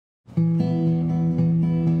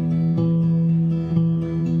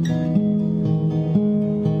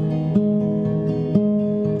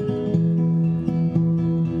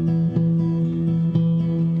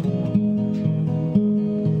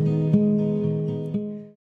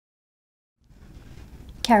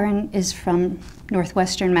Karen is from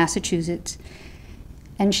northwestern Massachusetts,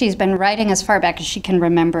 and she's been writing as far back as she can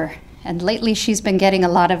remember. And lately she's been getting a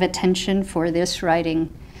lot of attention for this writing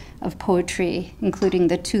of poetry, including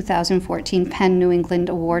the 2014 Penn New England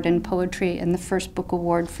Award in Poetry and the First Book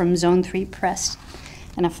Award from Zone 3 Press,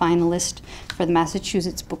 and a finalist for the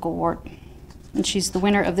Massachusetts Book Award. And she's the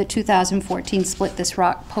winner of the 2014 Split This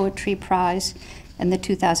Rock Poetry Prize and the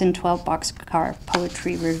 2012 Boxcar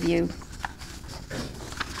Poetry Review.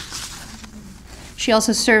 She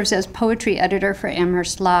also serves as poetry editor for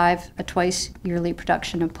Amherst Live, a twice-yearly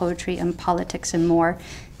production of poetry and politics and more,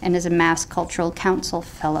 and is a Mass Cultural Council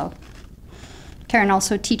Fellow. Karen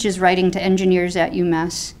also teaches writing to engineers at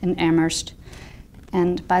UMass in Amherst,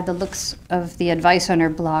 and by the looks of the advice on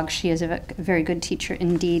her blog, she is a very good teacher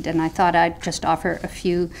indeed, and I thought I'd just offer a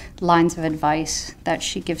few lines of advice that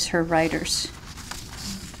she gives her writers.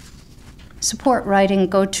 Support writing,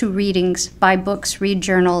 go to readings, buy books, read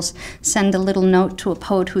journals, send a little note to a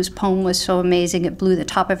poet whose poem was so amazing it blew the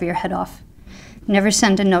top of your head off. Never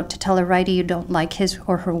send a note to tell a writer you don't like his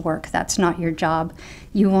or her work. That's not your job.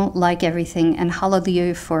 You won't like everything, and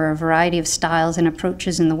hallelujah for a variety of styles and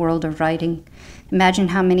approaches in the world of writing. Imagine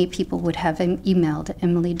how many people would have emailed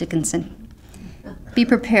Emily Dickinson. Be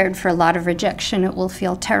prepared for a lot of rejection. It will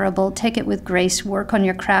feel terrible. Take it with grace. Work on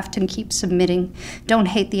your craft and keep submitting. Don't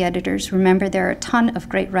hate the editors. Remember, there are a ton of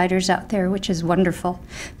great writers out there, which is wonderful,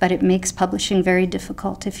 but it makes publishing very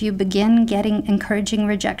difficult. If you begin getting encouraging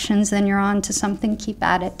rejections, then you're on to something. Keep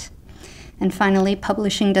at it. And finally,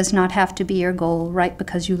 publishing does not have to be your goal. Write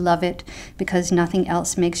because you love it, because nothing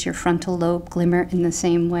else makes your frontal lobe glimmer in the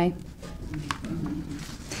same way.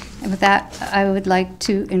 And with that, I would like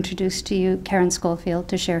to introduce to you Karen Skolfield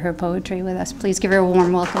to share her poetry with us. Please give her a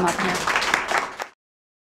warm welcome up here.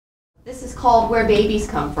 This is called Where Babies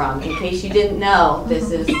Come From. In case you didn't know,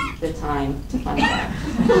 this is the time to find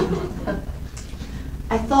out.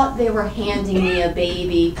 I thought they were handing me a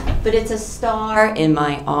baby, but it's a star in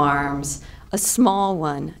my arms, a small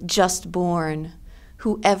one, just born.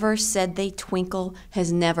 Whoever said they twinkle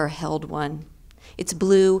has never held one. It's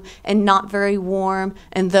blue and not very warm,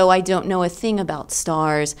 and though I don't know a thing about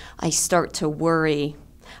stars, I start to worry.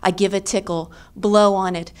 I give a tickle, blow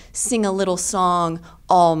on it, sing a little song,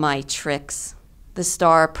 all my tricks. The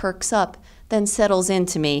star perks up, then settles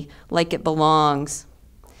into me like it belongs.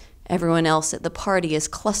 Everyone else at the party is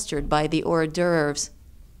clustered by the hors d'oeuvres.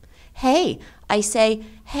 Hey, I say,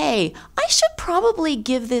 hey, I should probably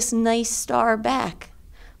give this nice star back.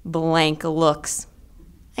 Blank looks.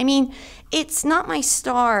 I mean, it's not my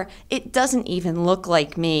star. It doesn't even look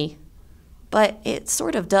like me. But it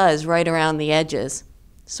sort of does right around the edges.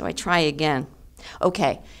 So I try again.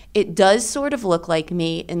 Okay, it does sort of look like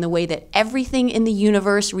me in the way that everything in the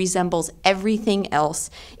universe resembles everything else,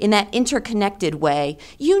 in that interconnected way.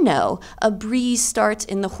 You know, a breeze starts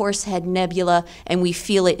in the Horsehead Nebula and we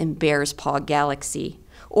feel it in Bear's Paw Galaxy.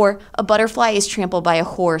 Or a butterfly is trampled by a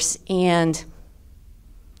horse and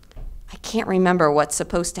I can't remember what's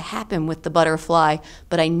supposed to happen with the butterfly,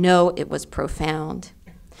 but I know it was profound.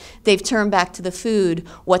 They've turned back to the food,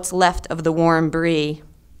 what's left of the warm brie.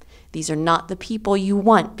 These are not the people you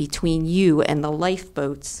want between you and the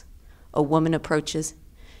lifeboats. A woman approaches.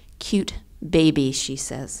 Cute baby, she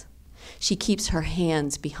says. She keeps her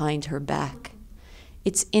hands behind her back.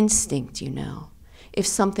 It's instinct, you know. If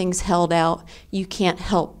something's held out, you can't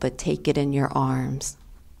help but take it in your arms.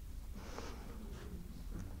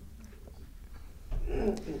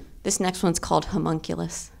 This next one's called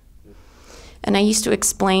Homunculus. And I used to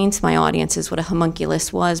explain to my audiences what a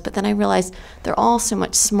homunculus was, but then I realized they're all so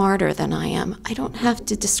much smarter than I am. I don't have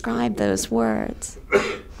to describe those words.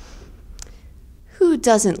 Who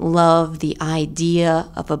doesn't love the idea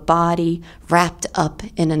of a body wrapped up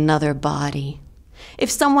in another body? If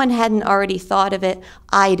someone hadn't already thought of it,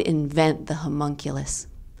 I'd invent the homunculus.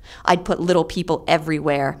 I'd put little people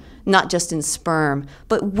everywhere, not just in sperm,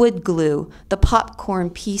 but wood glue, the popcorn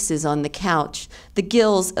pieces on the couch, the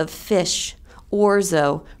gills of fish,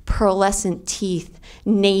 orzo, pearlescent teeth,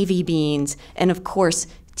 navy beans, and of course,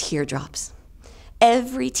 teardrops.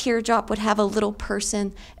 Every teardrop would have a little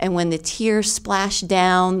person, and when the tears splashed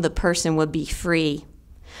down, the person would be free.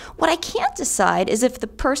 What I can't decide is if the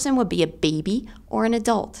person would be a baby or an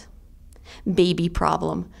adult. Baby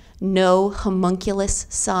problem. No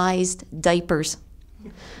homunculus-sized diapers.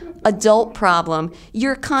 Adult problem.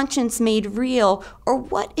 Your conscience made real. Or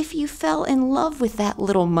what if you fell in love with that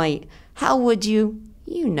little mite? How would you,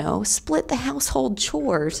 you know, split the household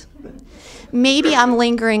chores? Maybe I'm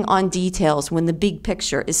lingering on details when the big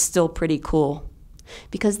picture is still pretty cool.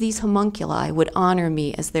 Because these homunculi would honor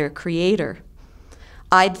me as their creator.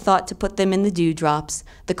 I'd thought to put them in the dewdrops,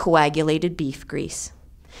 the coagulated beef grease.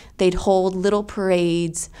 They'd hold little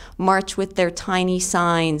parades, march with their tiny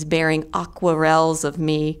signs bearing aquarelles of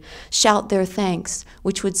me, shout their thanks,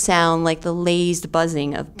 which would sound like the lazed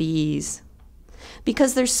buzzing of bees.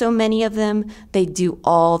 Because there's so many of them, they'd do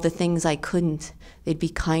all the things I couldn't. They'd be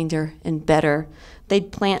kinder and better.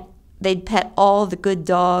 They'd pet all the good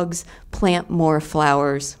dogs, plant more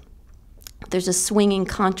flowers. There's a swinging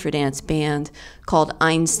contradance band called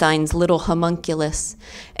Einstein's Little Homunculus,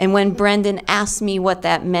 and when Brendan asked me what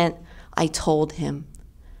that meant, I told him.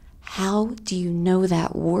 "How do you know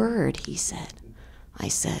that word?" he said. I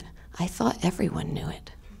said, "I thought everyone knew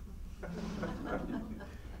it."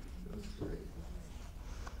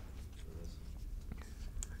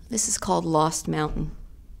 This is called Lost Mountain.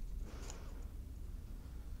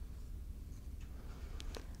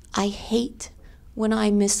 I hate when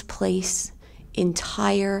I misplace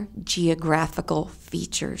entire geographical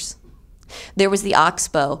features. There was the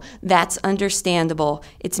oxbow. That's understandable.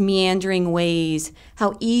 Its meandering ways.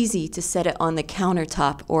 How easy to set it on the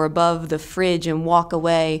countertop or above the fridge and walk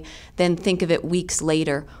away, then think of it weeks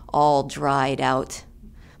later, all dried out.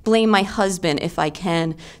 Blame my husband if I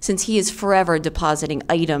can, since he is forever depositing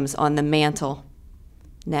items on the mantel.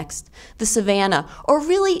 Next, the savannah, or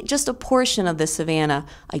really just a portion of the savannah.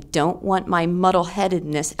 I don't want my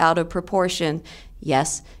muddle-headedness out of proportion.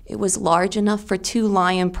 Yes, it was large enough for 2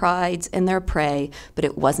 lion prides and their prey, but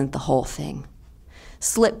it wasn't the whole thing.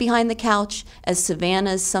 Slipped behind the couch, as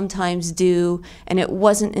savannas sometimes do, and it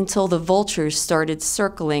wasn't until the vultures started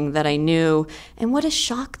circling that I knew. And what a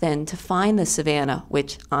shock then to find the savannah,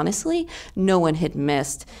 which, honestly, no one had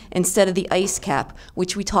missed, instead of the ice cap,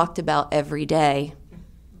 which we talked about every day.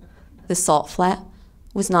 The salt flat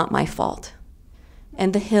was not my fault.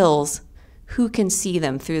 And the hills, who can see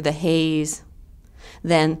them through the haze?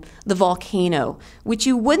 Then the volcano, which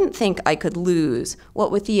you wouldn't think I could lose,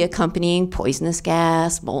 what with the accompanying poisonous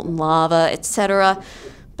gas, molten lava, etc.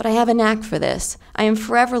 But I have a knack for this. I am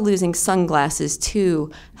forever losing sunglasses,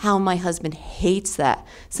 too. How my husband hates that,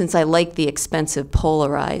 since I like the expensive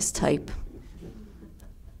polarized type.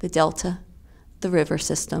 The delta, the river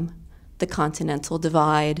system, the continental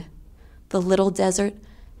divide, the little desert,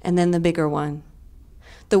 and then the bigger one.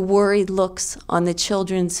 The worried looks on the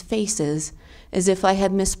children's faces as if I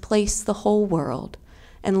had misplaced the whole world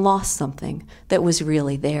and lost something that was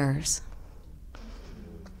really theirs.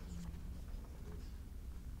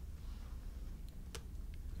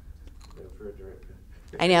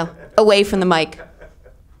 I know, away from the mic.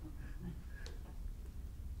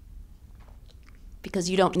 Because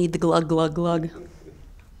you don't need the glug, glug, glug.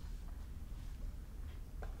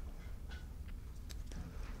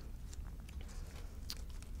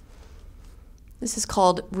 This is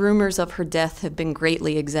called Rumors of Her Death Have Been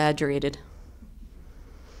Greatly Exaggerated.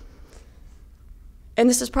 And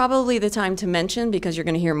this is probably the time to mention, because you're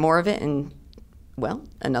going to hear more of it in, well,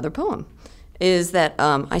 another poem, is that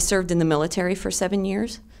I served in the military for 7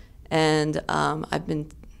 years, and I've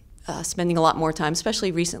been spending a lot more time,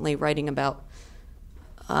 especially recently, writing about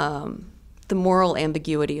the moral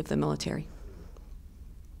ambiguity of the military.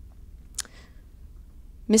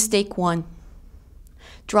 Mistake 1.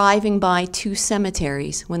 Driving by 2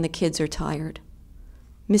 cemeteries when the kids are tired.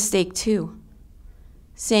 Mistake 2.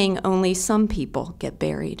 Saying only some people get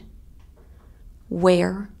buried.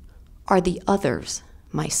 Where are the others?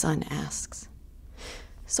 My son asks.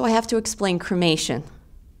 So I have to explain cremation.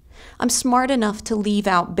 I'm smart enough to leave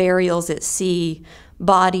out burials at sea,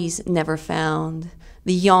 bodies never found,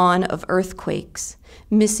 the yawn of earthquakes,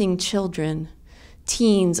 missing children,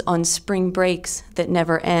 teens on spring breaks that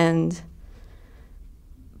never end,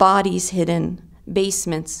 bodies hidden,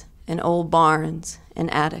 basements and old barns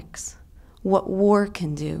and attics. What war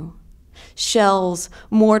can do. Shells,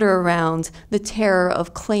 mortar rounds, the terror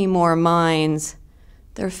of claymore mines.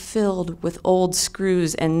 They're filled with old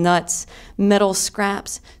screws and nuts, metal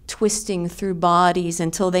scraps twisting through bodies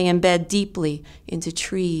until they embed deeply into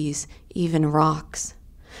trees, even rocks.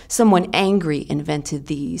 Someone angry invented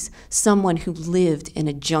these, someone who lived in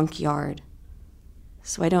a junkyard.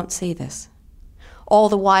 So I don't say this. All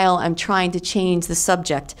the while, I'm trying to change the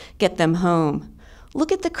subject, get them home.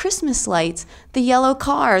 Look at the Christmas lights, the yellow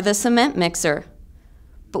car, the cement mixer.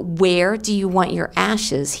 But where do you want your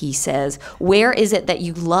ashes, he says. Where is it that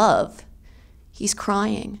you love? He's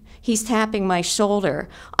crying. He's tapping my shoulder.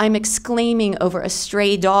 I'm exclaiming over a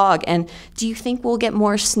stray dog. And do you think we'll get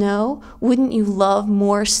more snow? Wouldn't you love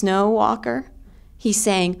more snow, Walker? He's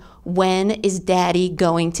saying, when is Daddy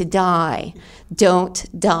going to die? Don't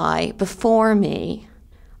die before me.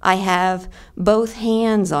 I have both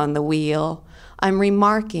hands on the wheel. I'm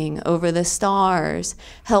remarking over the stars.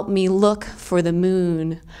 Help me look for the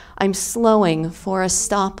moon. I'm slowing for a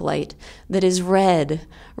stoplight that is red,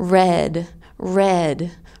 red,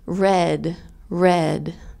 red, red,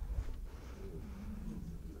 red.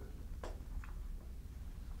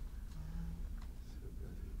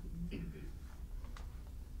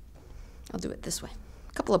 I'll do it this way.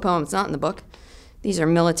 A couple of poems not in the book. These are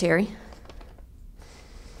military. Do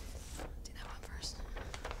that one first.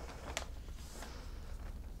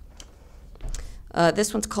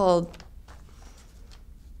 This one's called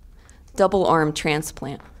Double Arm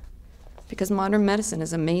Transplant, because modern medicine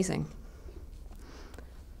is amazing.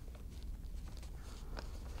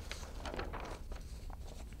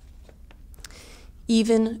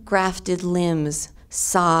 Even grafted limbs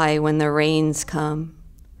sigh when the rains come.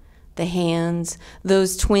 The hands,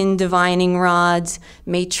 those twin divining rods,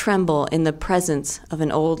 may tremble in the presence of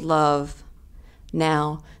an old love.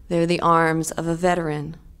 Now they're the arms of a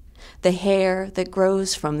veteran, the hair that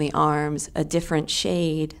grows from the arms a different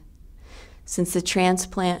shade. Since the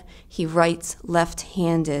transplant, he writes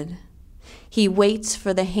left-handed. He waits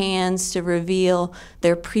for the hands to reveal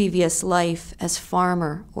their previous life as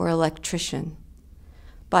farmer or electrician.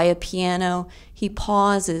 By a piano, he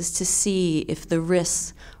pauses to see if the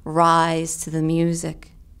wrists rise to the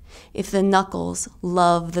music, if the knuckles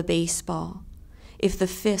love the baseball, if the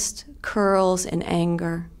fist curls in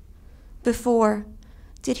anger. Before,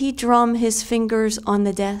 did he drum his fingers on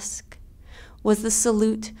the desk? Was the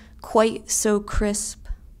salute quite so crisp?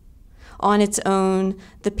 On its own,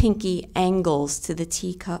 the pinky angles to the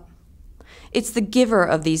teacup. It's the giver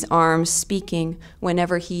of these arms speaking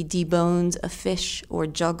whenever he debones a fish or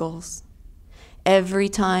juggles. Every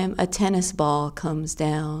time a tennis ball comes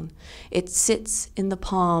down, it sits in the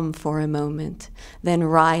palm for a moment, then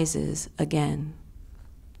rises again.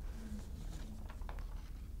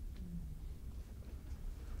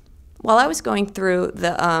 While I was going through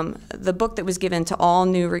the book that was given to all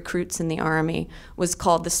new recruits in the Army was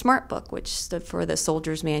called the SMART book, which stood for the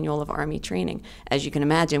Soldier's Manual of Army Training. As you can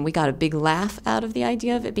imagine, we got a big laugh out of the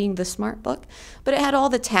idea of it being the SMART book, but it had all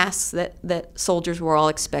the tasks that soldiers were all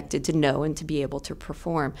expected to know and to be able to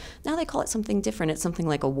perform. Now they call it something different. It's something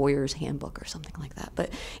like a warrior's handbook or something like that. But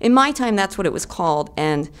in my time, that's what it was called,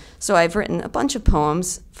 and so I've written a bunch of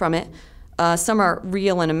poems from it. Some are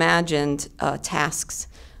real and imagined tasks.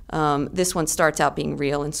 This one starts out being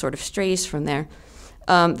real and sort of strays from there.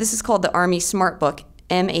 This is called the Army Smart Book,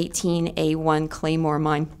 M18A1 Claymore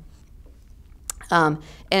Mine.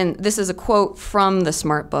 And this is a quote from the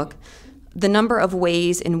Smart Book. The number of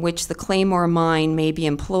ways in which the Claymore mine may be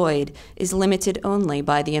employed is limited only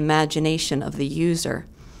by the imagination of the user.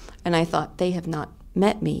 And I thought, they have not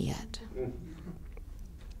met me yet.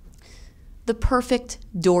 The perfect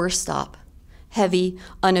doorstop, heavy,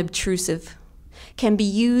 unobtrusive, can be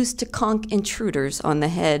used to conk intruders on the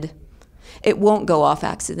head. It won't go off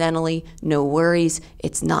accidentally, no worries,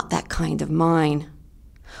 it's not that kind of mine.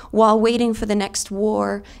 While waiting for the next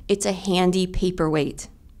war, it's a handy paperweight.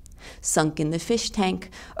 Sunk in the fish tank,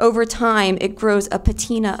 over time it grows a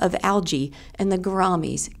patina of algae and the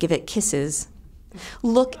gouramis give it kisses.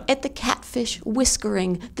 Look at the catfish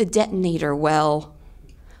whiskering the detonator well.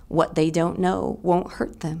 What they don't know won't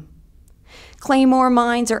hurt them. Claymore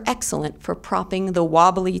mines are excellent for propping the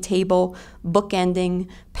wobbly table, bookending,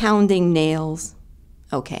 pounding nails.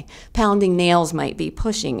 Okay, pounding nails might be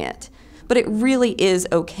pushing it, but it really is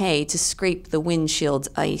okay to scrape the windshield's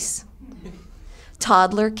ice.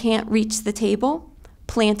 Toddler can't reach the table?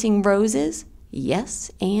 Planting roses?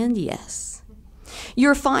 Yes and yes.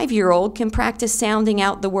 Your 5-year-old can practice sounding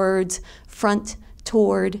out the words front,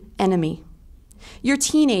 toward, enemy. Your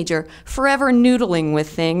teenager, forever noodling with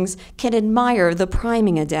things, can admire the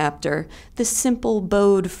priming adapter, the simple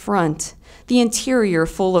bowed front, the interior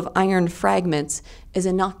full of iron fragments, as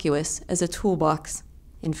innocuous as a toolbox.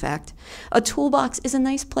 In fact, a toolbox is a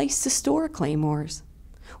nice place to store claymores,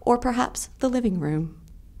 or perhaps the living room.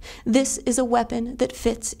 This is a weapon that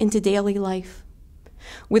fits into daily life.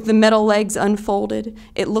 With the metal legs unfolded,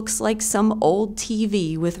 it looks like some old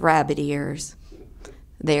TV with rabbit ears.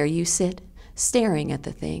 There you sit, staring at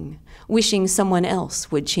the thing, wishing someone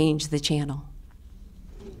else would change the channel.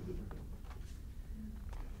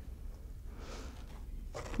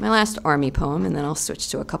 My last Army poem, and then I'll switch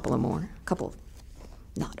to a couple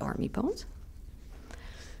not Army poems.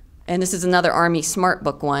 And this is another Army Smart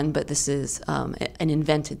Book one, but this is an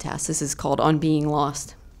invented task. This is called On Being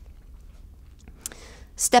Lost.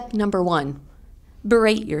 Step number 1,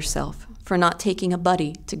 berate yourself for not taking a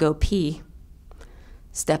buddy to go pee.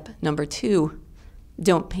 Step number 2,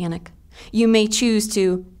 don't panic. You may choose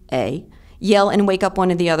to A, yell and wake up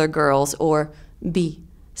one of the other girls, or B,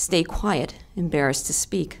 stay quiet, embarrassed to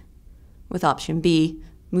speak. With option B,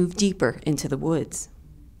 move deeper into the woods.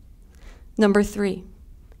 Number 3,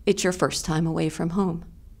 it's your first time away from home.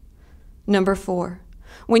 Number 4,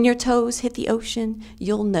 when your toes hit the ocean,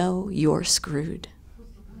 you'll know you're screwed.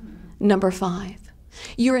 Number 5,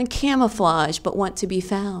 you're in camouflage but want to be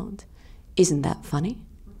found. Isn't that funny?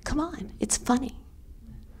 Come on, it's funny.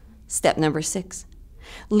 Step number 6,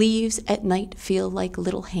 leaves at night feel like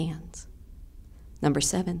little hands. Number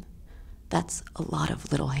 7, that's a lot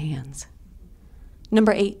of little hands.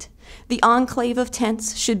 Number 8, the enclave of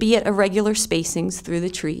tents should be at irregular spacings through the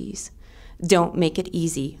trees. Don't make it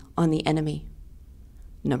easy on the enemy.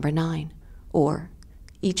 Number 9, or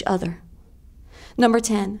each other. Number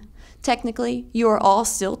 10, technically, you are all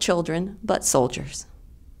still children, but soldiers.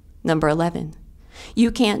 Number 11,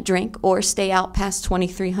 you can't drink or stay out past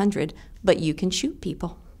 2300, but you can shoot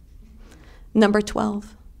people. Number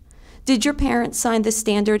 12, did your parents sign the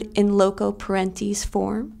standard in loco parentis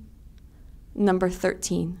form? Number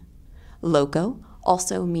 13, loco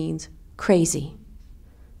also means crazy.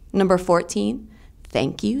 Number 14,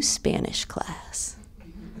 thank you, Spanish class.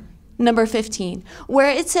 Number 15, where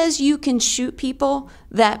it says you can shoot people,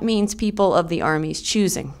 that means people of the Army's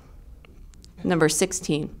choosing. Number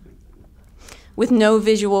 16, with no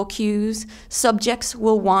visual cues, subjects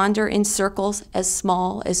will wander in circles as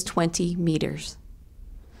small as 20 meters.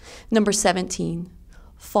 Number 17,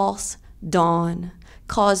 false dawn,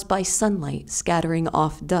 caused by sunlight scattering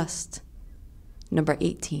off dust. Number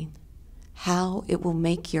 18, how it will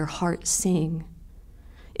make your heart sing.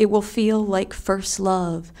 It will feel like first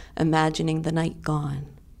love, imagining the night gone.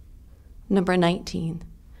 Number 19,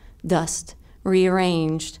 dust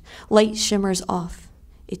rearranged, light shimmers off.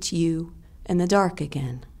 It's you in the dark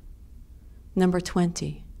again. Number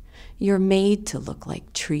 20, you're made to look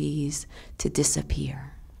like trees to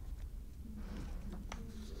disappear.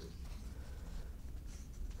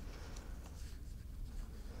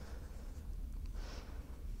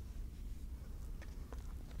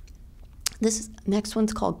 This next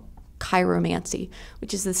one's called chiromancy,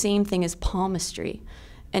 which is the same thing as palmistry.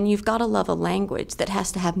 And you've got to love a language that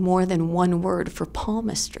has to have more than one word for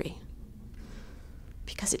palmistry,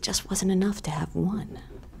 because it just wasn't enough to have one.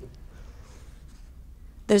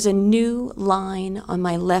 There's a new line on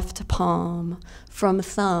my left palm, from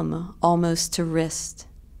thumb almost to wrist.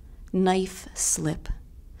 Knife slip.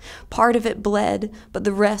 Part of it bled, but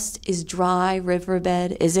the rest is dry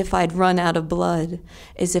riverbed, as if I'd run out of blood,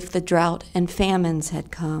 as if the drought and famines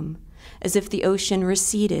had come, as if the ocean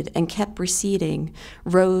receded and kept receding,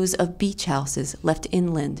 rows of beach houses left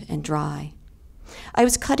inland and dry. I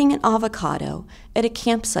was cutting an avocado at a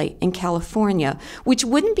campsite in California, which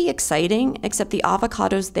wouldn't be exciting, except the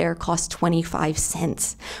avocados there cost 25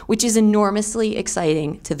 cents, which is enormously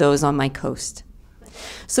exciting to those on my coast.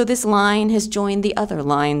 So this line has joined the other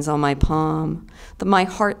lines on my palm, my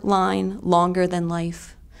heart line longer than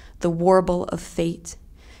life, the warble of fate,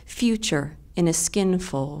 future in a skin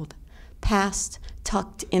fold, past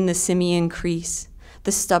tucked in the simian crease,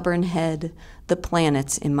 the stubborn head, the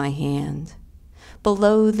planets in my hand.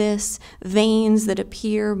 Below this, veins that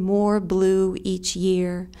appear more blue each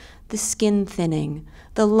year, the skin thinning,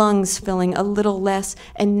 the lungs filling a little less,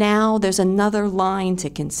 and now there's another line to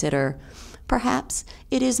consider. Perhaps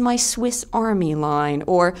it is my Swiss Army line,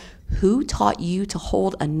 or who taught you to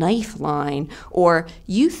hold a knife line, or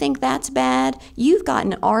you think that's bad, you've got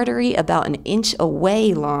an artery about an inch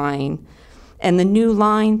away line, and the new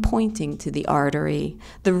line pointing to the artery,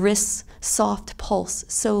 the wrist's soft pulse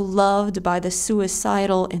so loved by the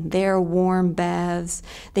suicidal in their warm baths.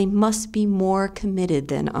 They must be more committed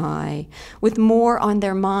than I, with more on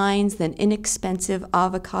their minds than inexpensive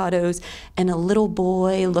avocados and a little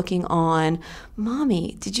boy looking on.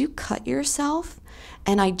 Mommy, did you cut yourself?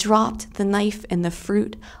 And I dropped the knife and the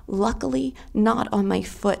fruit, luckily not on my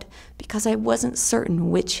foot, because I wasn't certain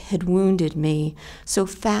which had wounded me, so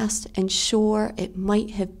fast and sure it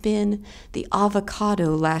might have been the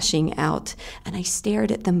avocado lashing out, and I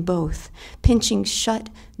stared at them both, pinching shut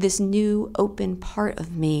this new open part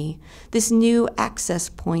of me, this new access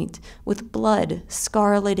point with blood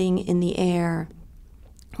scarleting in the air.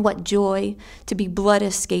 What joy to be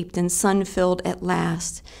blood-escaped and sun-filled at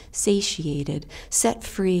last, satiated, set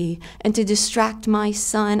free, and to distract my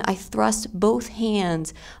son, I thrust both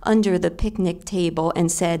hands under the picnic table and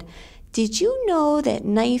said, "Did you know that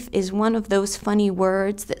knife is one of those funny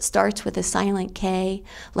words that starts with a silent K,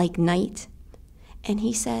 like night?" And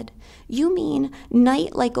he said, "You mean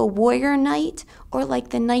night like a warrior night, or like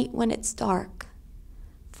the night when it's dark?"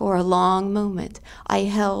 For a long moment, I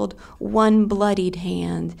held one bloodied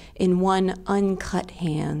hand in one uncut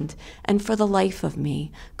hand, and for the life of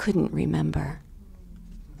me, couldn't remember.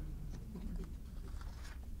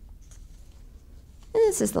 And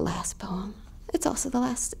this is the last poem. It's also the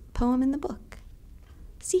last poem in the book.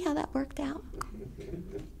 See how that worked out?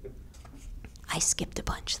 I skipped a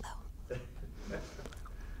bunch, though.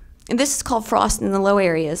 And this is called Frost in the Low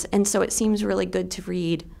Areas, and so it seems really good to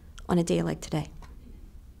read on a day like today.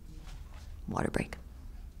 Water break.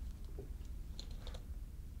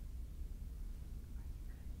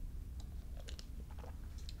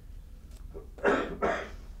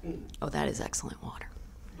 Oh, that is excellent water.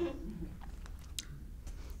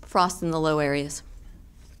 Frost in the Low Areas.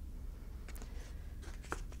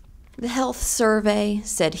 The health survey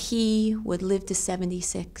said he would live to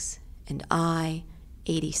 76 and I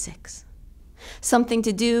 86. Something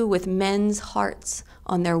to do with men's hearts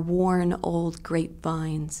on their worn old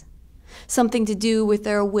grapevines. Something to do with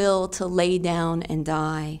their will to lay down and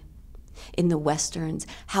die. In the Westerns,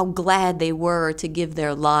 how glad they were to give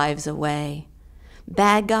their lives away.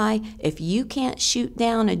 Bad guy, if you can't shoot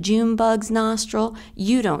down a June bug's nostril,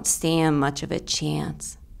 you don't stand much of a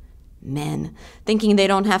chance. Men, thinking they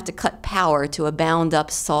don't have to cut power to a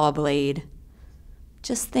bound-up saw blade.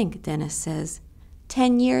 Just think, Dennis says,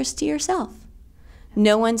 10 years to yourself.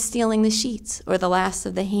 No one stealing the sheets or the last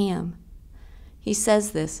of the ham. He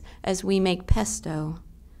says this as we make pesto.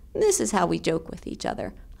 This is how we joke with each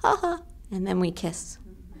other. Ha ha, and then we kiss.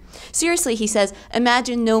 Seriously, he says,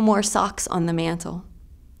 imagine no more socks on the mantel.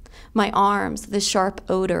 My arms, the sharp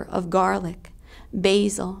odor of garlic,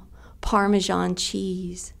 basil, Parmesan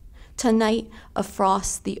cheese. Tonight, a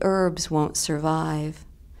frost the herbs won't survive.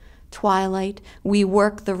 Twilight, we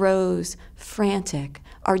work the rose, frantic,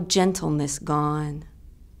 our gentleness gone.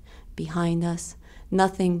 Behind us,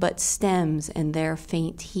 nothing but stems and their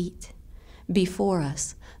faint heat. Before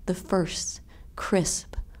us, the first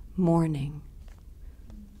crisp morning.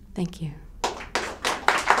 Thank you.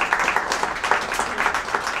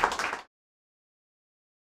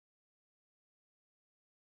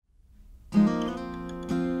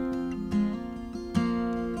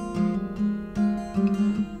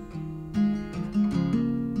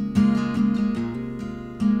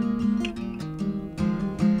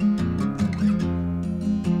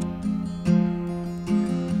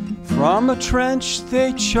 From a trench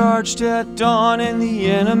they charged at dawn, and the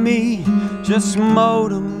enemy just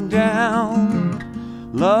mowed 'em down.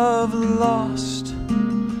 Love lost,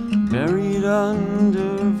 buried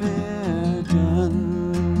under Verdun,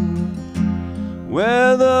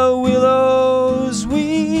 where the willows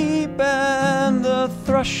weep and the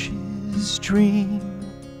thrushes dream.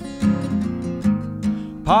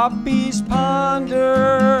 Poppies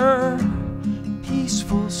ponder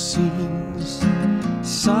peaceful scenes.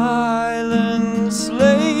 Silence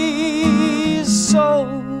lays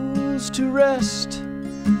souls to rest,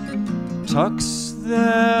 tucks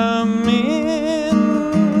them in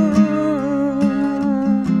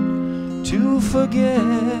to forget.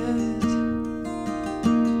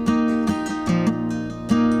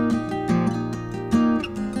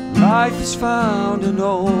 Life has found an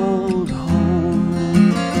old home.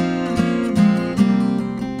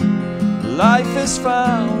 Life has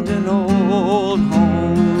found an old home.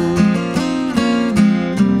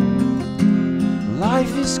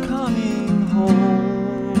 Life is coming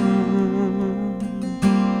home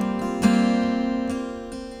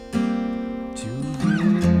to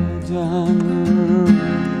Verdun.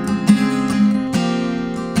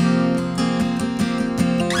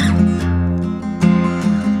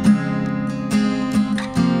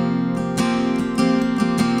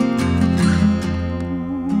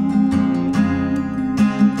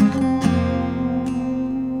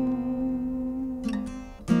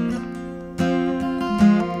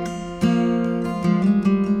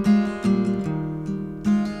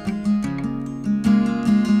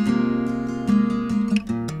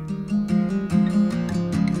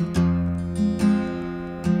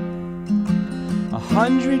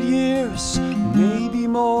 $100 years, maybe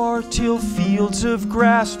more, till fields of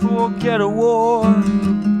grass forget a war.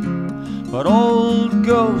 But old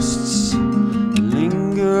ghosts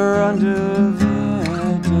linger under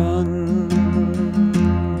Verdun.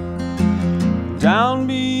 Down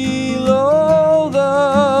below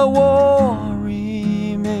the war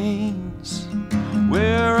remains,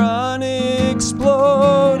 where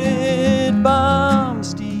unexploded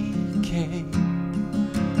bombs decay.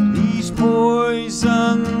 These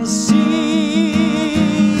poison seeds,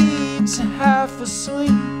 half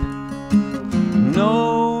asleep,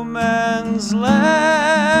 no man's land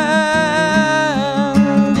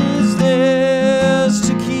is theirs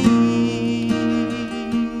to keep.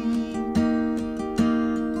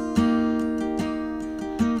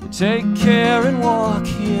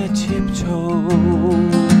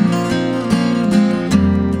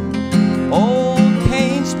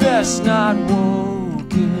 not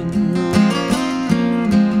woken.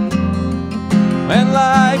 When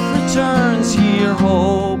life returns here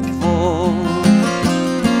hopeful,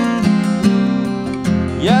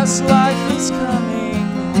 yes, life is coming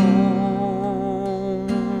home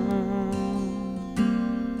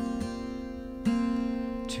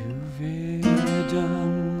to Verdun.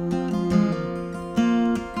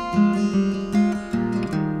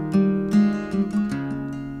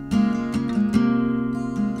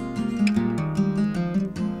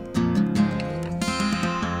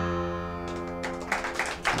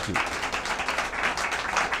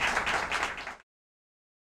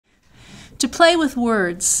 To play with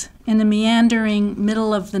words in a meandering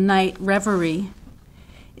middle-of-the-night reverie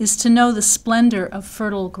is to know the splendor of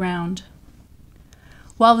fertile ground.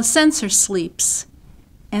 While the censor sleeps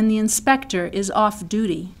and the inspector is off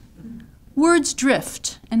duty, words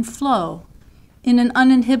drift and flow in an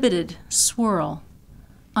uninhibited swirl,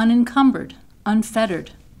 unencumbered,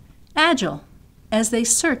 unfettered, agile as they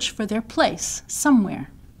search for their place somewhere.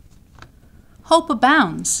 Hope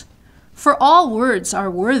abounds, for all words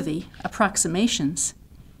are worthy approximations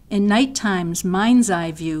in nighttime's mind's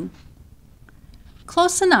eye view.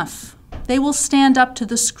 Close enough, they will stand up to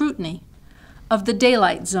the scrutiny of the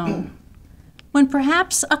daylight zone, when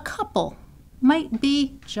perhaps a couple might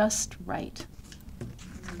be just right.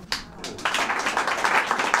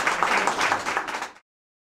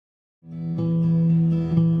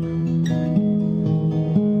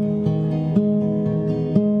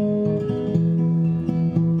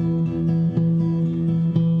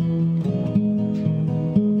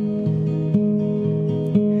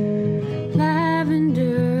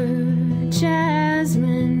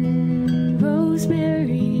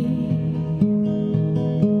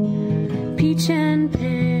 Peach and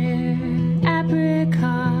pear.